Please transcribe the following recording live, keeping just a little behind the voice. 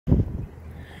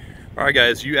All right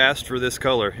guys, you asked for this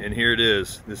color and here it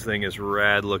is. This thing is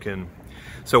rad looking.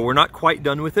 So we're not quite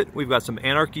done with it. We've got some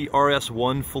ANRKY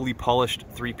RS1 fully polished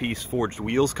 3-piece forged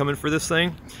wheels coming for this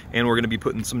thing, and we're gonna be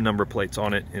putting some number plates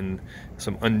on it in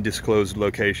some undisclosed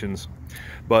locations.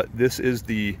 But this is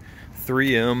the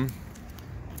 3M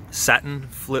Satin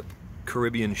Flip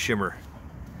Caribbean Shimmer.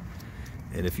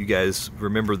 And if you guys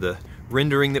remember the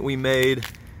rendering that we made,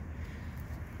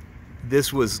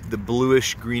 this was the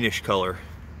bluish greenish color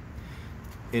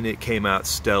and it came out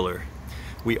stellar.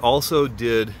 We also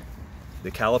did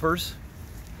the calipers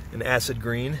in acid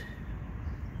green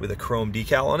with a chrome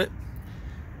decal on it.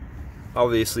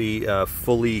 Obviously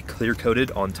fully clear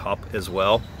coated on top as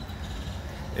well.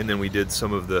 And then we did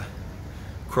some of the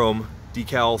chrome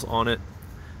decals on it,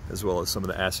 as well as some of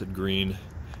the acid green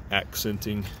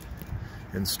accenting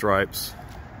and stripes.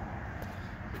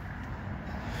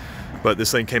 But this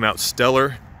thing came out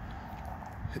stellar.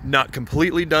 Not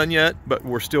completely done yet, but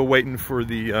we're still waiting for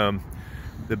the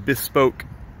bespoke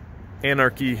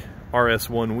ANRKY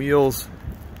RS1 wheels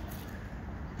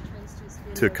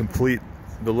to complete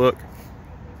the look.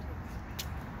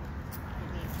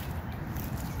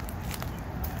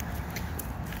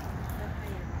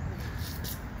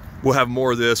 We'll have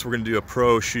more of this. We're gonna do a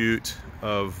pro shoot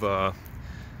of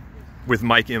with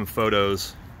Mike M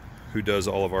Photos, who does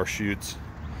all of our shoots.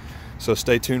 So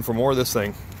stay tuned for more of this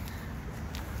thing.